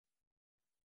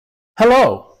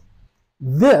Hello,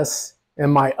 this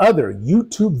and my other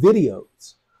YouTube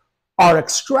videos are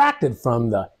extracted from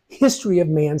the History of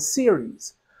Man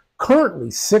series, currently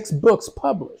 6 books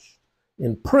published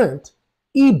in print,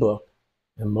 ebook,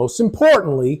 and most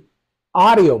importantly,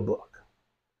 audiobook.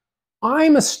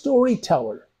 I'm a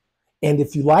storyteller, and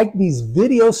if you like these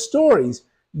video stories,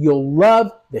 you'll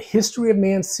love the History of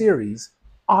Man series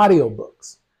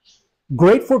audiobooks.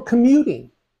 Great for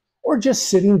commuting, or just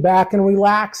sitting back and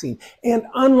relaxing. And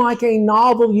unlike a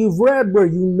novel you've read where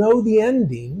you know the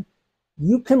ending,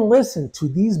 you can listen to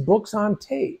these books on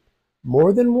tape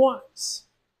more than once.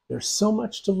 There's so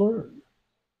much to learn.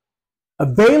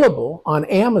 Available on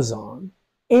Amazon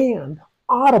and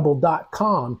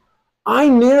audible.com, I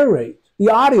narrate the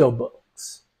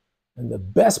audiobooks. And the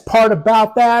best part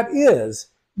about that is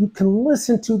you can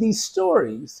listen to these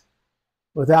stories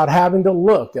without having to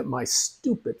look at my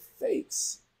stupid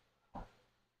face.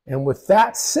 And with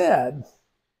that said,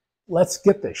 let's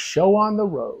get the show on the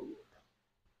road.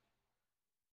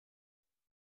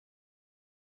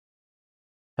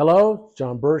 Hello,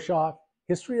 John Bershoff,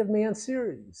 History of Man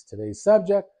series. Today's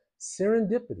subject,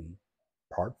 Serendipity,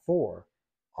 Part 4,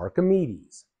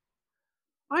 Archimedes.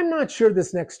 I'm not sure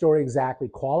this next story exactly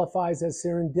qualifies as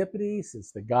serendipity,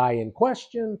 since the guy in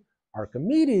question,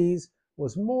 Archimedes,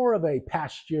 was more of a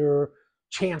pasture,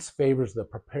 chance favors the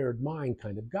prepared mind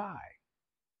kind of guy.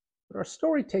 But our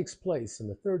story takes place in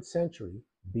the 3rd century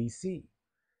BC.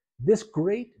 This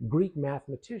great Greek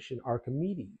mathematician,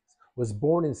 Archimedes, was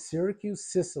born in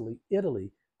Syracuse, Sicily,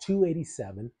 Italy,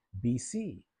 287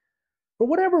 BC. For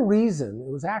whatever reason, it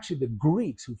was actually the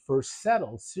Greeks who first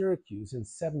settled Syracuse in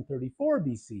 734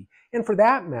 BC, and for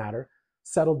that matter,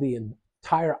 settled the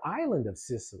entire island of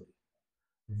Sicily.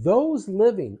 Those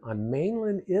living on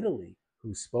mainland Italy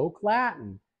who spoke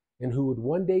Latin and who would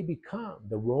one day become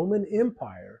the Roman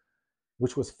Empire,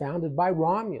 which was founded by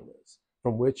Romulus,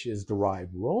 from which is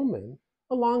derived Roman,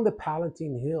 along the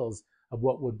Palatine Hills of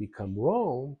what would become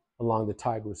Rome, along the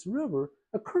Tigris River,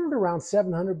 occurred around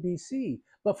 700 BC,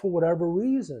 but for whatever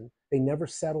reason, they never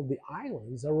settled the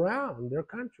islands around their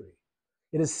country.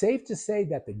 It is safe to say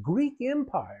that the Greek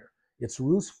Empire, its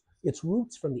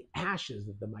roots from the ashes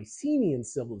of the Mycenaean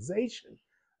civilization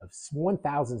of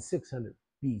 1600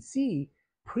 BC,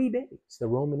 predates the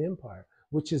Roman Empire,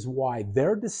 which is why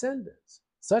their descendants,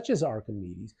 such as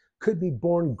Archimedes, could be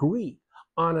born Greek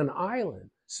on an island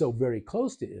so very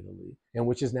close to Italy, and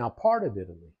which is now part of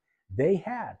Italy. They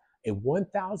had a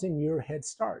 1,000-year head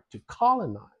start to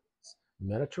colonize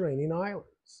Mediterranean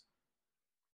islands.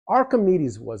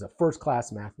 Archimedes was a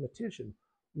first-class mathematician,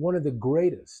 one of the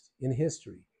greatest in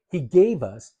history. He gave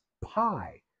us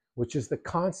pi, which is the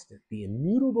constant, the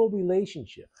immutable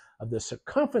relationship of the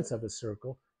circumference of a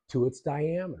circle to its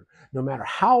diameter. No matter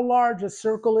how large a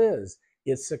circle is,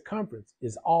 its circumference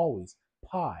is always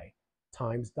pi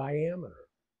times diameter.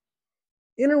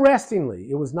 Interestingly,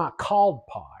 it was not called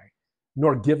pi,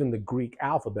 nor given the Greek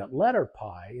alphabet letter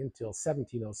pi until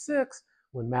 1706,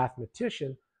 when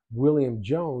mathematician William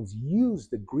Jones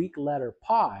used the Greek letter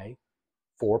pi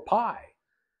for pi.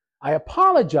 I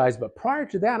apologize, but prior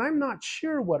to that, I'm not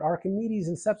sure what Archimedes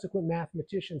and subsequent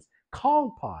mathematicians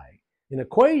called pi. In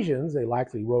equations, they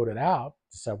likely wrote it out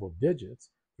to several digits,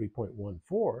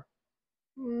 3.14.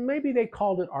 Maybe they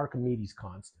called it Archimedes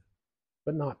constant,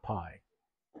 but not pi.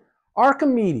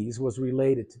 Archimedes was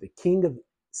related to the king of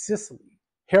Sicily,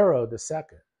 Herod II,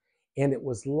 and it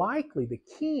was likely the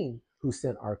king who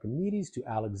sent Archimedes to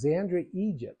Alexandria,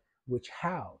 Egypt, which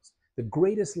housed the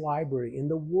greatest library in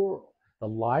the world, the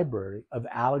Library of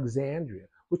Alexandria,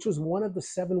 which was one of the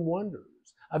 7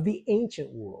 wonders of the ancient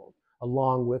world,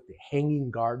 along with the Hanging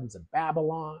Gardens of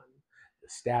Babylon, the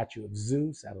statue of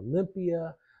Zeus at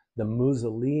Olympia, the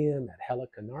mausoleum at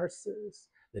Helicarnassus,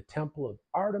 the Temple of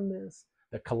Artemis,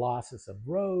 the Colossus of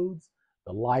Rhodes,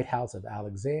 the Lighthouse of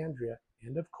Alexandria,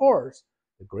 and of course,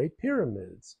 the Great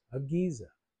Pyramids of Giza.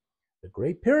 The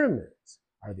Great Pyramids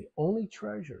are the only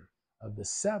treasure of the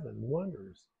 7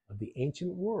 wonders of the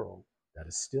ancient world that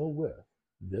is still with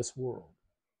this world.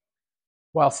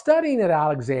 While studying at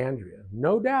Alexandria,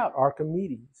 no doubt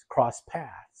Archimedes crossed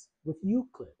paths with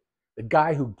Euclid, the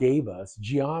guy who gave us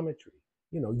geometry,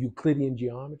 Euclidean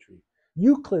geometry.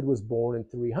 Euclid was born in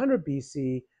 300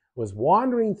 BC, was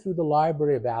wandering through the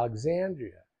Library of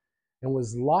Alexandria, and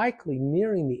was likely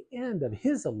nearing the end of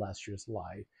his illustrious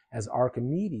life as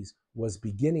Archimedes was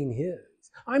beginning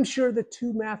his. I'm sure the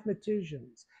 2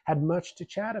 mathematicians had much to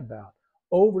chat about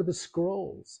over the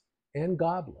scrolls and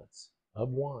goblets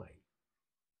of wine.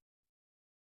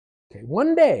 Okay,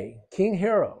 one day, King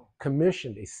Herod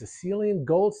commissioned a Sicilian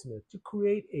goldsmith to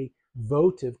create a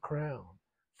votive crown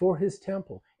for his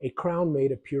temple, a crown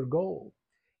made of pure gold.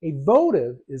 A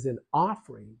votive is an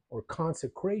offering or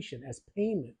consecration as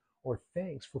payment or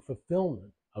thanks for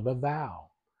fulfillment of a vow.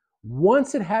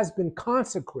 Once it has been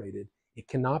consecrated, it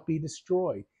cannot be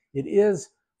destroyed. It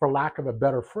is, for lack of a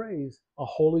better phrase, a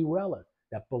holy relic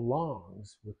that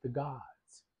belongs with the gods.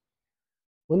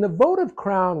 When the votive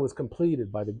crown was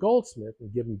completed by the goldsmith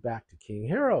and given back to King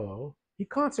Herod, he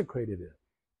consecrated it.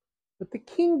 But the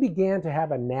king began to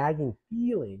have a nagging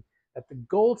feeling that the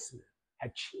goldsmith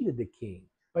had cheated the king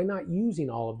by not using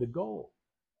all of the gold.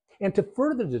 And to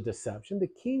further the deception, the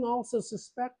king also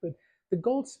suspected the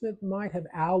goldsmith might have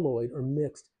alloyed or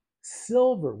mixed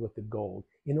silver with the gold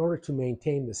in order to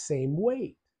maintain the same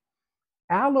weight.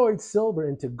 Alloyed silver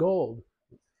into gold,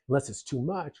 unless it's too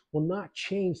much, will not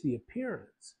change the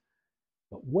appearance.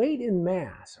 But weight and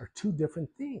mass are two different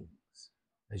things,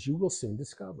 as you will soon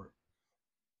discover.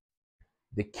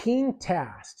 The king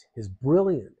tasked his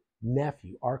brilliant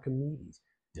nephew Archimedes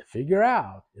to figure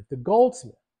out if the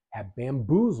goldsmith had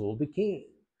bamboozled the king.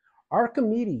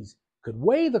 Archimedes could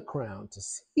weigh the crown to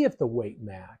see if the weight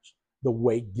matched the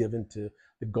weight given to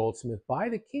the goldsmith by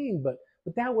the king, but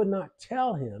that would not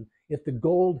tell him if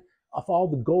all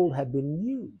the gold had been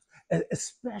used,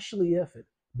 especially if it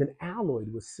had been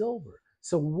alloyed with silver.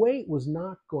 So weight was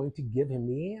not going to give him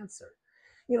the answer.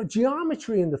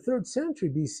 Geometry in the 3rd century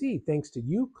BC, thanks to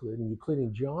Euclid and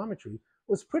Euclidean geometry,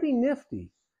 was pretty nifty,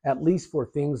 at least for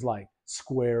things like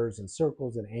squares and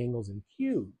circles and angles and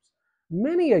cubes.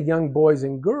 Many young boys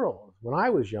and girls, when I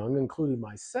was young, including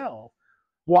myself,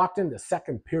 walked into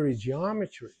 2nd period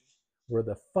geometry, where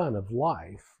the fun of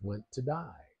life went to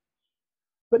die.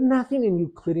 But nothing in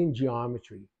Euclidean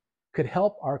geometry could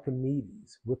help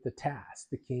Archimedes with the task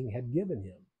the king had given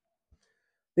him.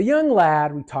 The young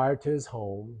lad retired to his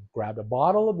home, grabbed a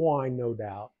bottle of wine, no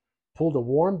doubt, pulled a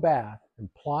warm bath,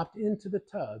 and plopped into the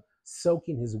tub,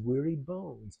 soaking his weary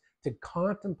bones to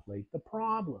contemplate the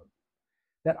problem.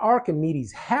 That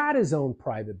Archimedes had his own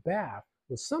private bath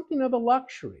was something of a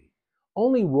luxury.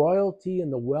 Only royalty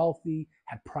and the wealthy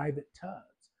had private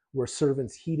tubs where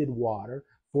servants heated water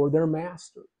for their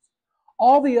masters.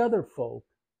 All the other folk,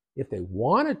 if they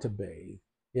wanted to bathe,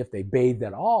 if they bathed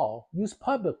at all, used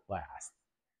public baths.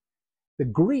 The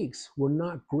Greeks were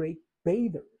not great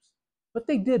bathers, but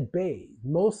they did bathe,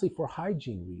 mostly for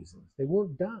hygiene reasons. They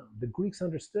weren't dumb. The Greeks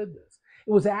understood this.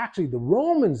 It was actually the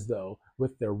Romans, though,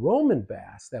 with their Roman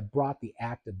baths, that brought the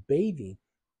act of bathing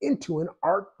into an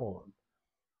art form.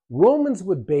 Romans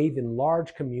would bathe in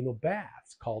large communal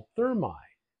baths called thermae,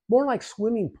 more like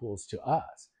swimming pools to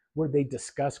us, where they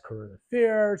discuss current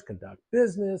affairs, conduct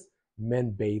business.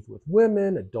 Men bathe with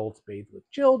women, adults bathe with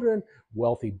children,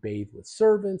 wealthy bathe with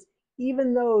servants.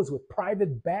 Even those with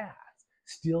private baths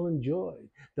still enjoyed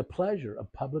the pleasure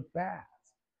of public baths,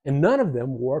 and none of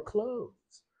them wore clothes.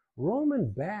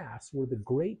 Roman baths were the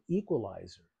great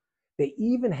equalizer. They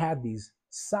even had these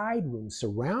side rooms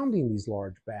surrounding these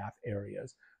large bath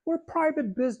areas where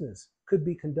private business could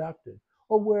be conducted,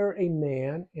 or where a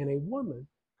man and a woman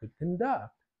could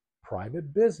conduct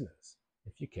private business,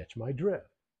 if you catch my drift.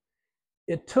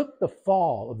 It took the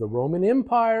fall of the Roman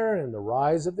Empire and the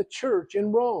rise of the church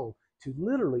in Rome to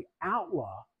literally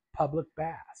outlaw public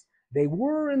baths. They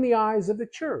were, in the eyes of the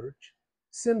church,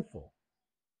 sinful.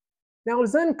 Now, it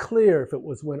is unclear if it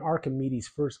was when Archimedes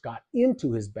first got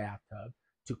into his bathtub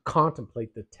to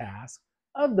contemplate the task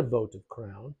of the votive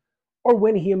crown, or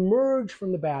when he emerged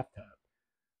from the bathtub.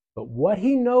 But what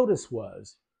he noticed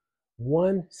was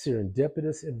one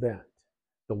serendipitous event.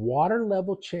 The water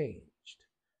level changed.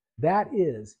 That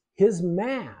is, his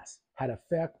mass had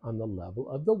effect on the level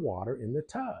of the water in the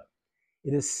tub.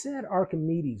 It is said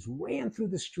Archimedes ran through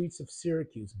the streets of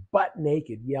Syracuse butt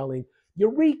naked, yelling,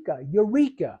 "Eureka,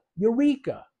 Eureka,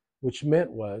 Eureka," which meant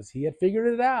he had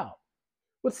figured it out.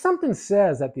 What something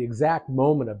says at the exact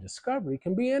moment of discovery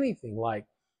can be anything like,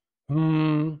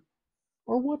 or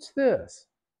what's this?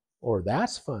 Or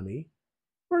that's funny,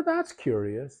 or that's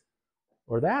curious,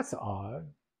 or that's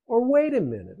odd, or wait a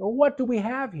minute, or what do we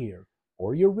have here?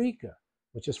 Or Eureka,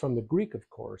 which is from the Greek, of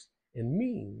course, and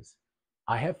means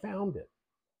I have found it.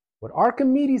 What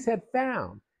Archimedes had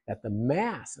found, that the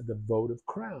mass of the votive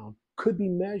crown could be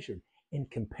measured and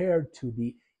compared to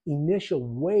the initial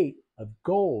weight of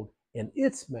gold and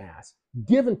its mass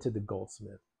given to the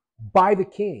goldsmith by the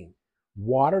king,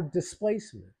 water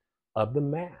displacement of the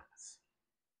mass.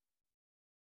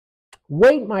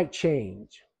 Weight might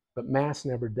change, but mass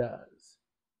never does.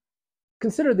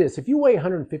 Consider this: if you weigh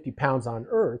 150 pounds on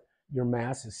Earth, your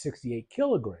mass is 68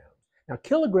 kilograms. Now,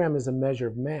 kilogram is a measure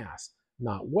of mass,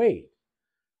 not weight,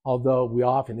 although we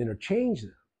often interchange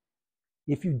them.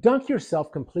 If you dunk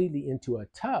yourself completely into a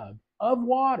tub of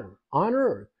water on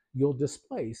Earth, you'll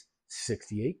displace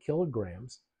 68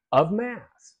 kilograms of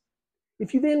mass.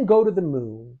 If you then go to the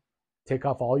moon, take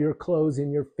off all your clothes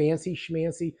in your fancy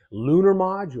schmancy lunar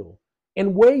module,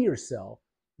 and weigh yourself,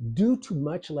 due to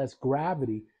much less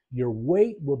gravity, your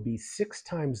weight will be 6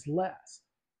 times less,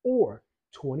 or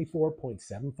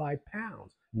 24.75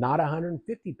 pounds, not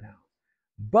 150 pounds.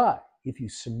 But if you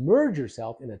submerge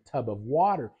yourself in a tub of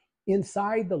water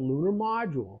inside the lunar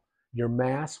module, your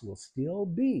mass will still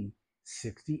be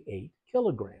 68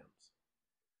 kilograms.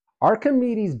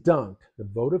 Archimedes dunked the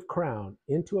votive crown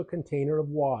into a container of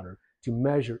water to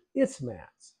measure its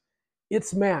mass.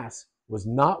 Its mass was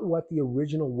not what the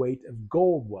original weight of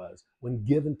gold was when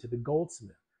given to the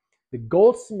goldsmith. The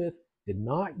goldsmith did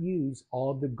not use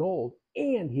all of the gold,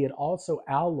 and he had also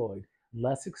alloyed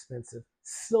less expensive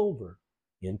silver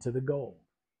into the gold.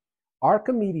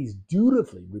 Archimedes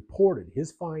dutifully reported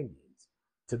his findings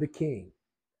to the king.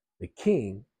 The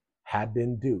king had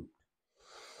been duped.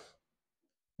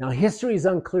 Now, history is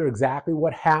unclear exactly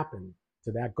what happened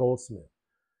to that goldsmith.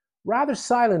 Rather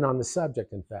silent on the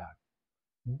subject, in fact.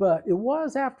 But it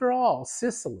was, after all,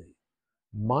 Sicily.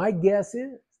 My guess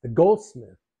is the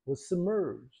goldsmith was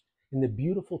submerged in the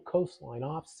beautiful coastline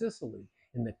off Sicily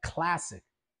in the classic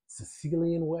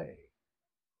Sicilian way.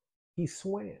 He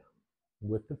swam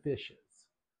with the fishes.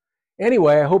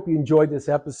 Anyway, I hope you enjoyed this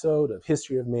episode of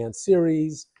History of Man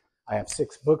series. I have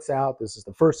 6 books out. This is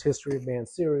the first History of Man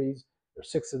series.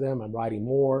 There's 6 of them. I'm writing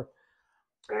more.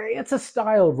 It's a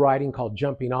style of writing called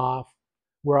jumping off,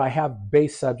 where I have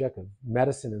base subject of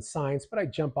medicine and science, but I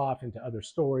jump off into other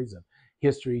stories of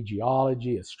history,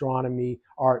 geology, astronomy,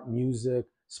 art, music,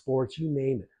 sports, you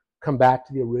name it. Come back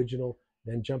to the original,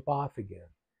 then jump off again.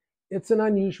 It's an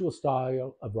unusual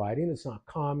style of writing. It's not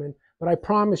common, but I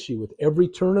promise you, with every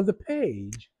turn of the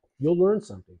page, you'll learn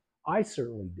something. I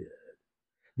certainly did.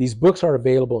 These books are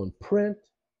available in print,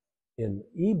 in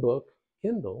ebook,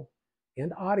 Kindle,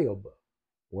 and audiobook,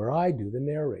 where I do the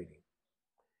narrating.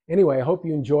 Anyway, I hope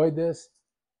you enjoyed this.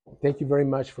 Thank you very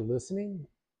much for listening,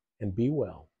 and be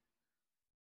well.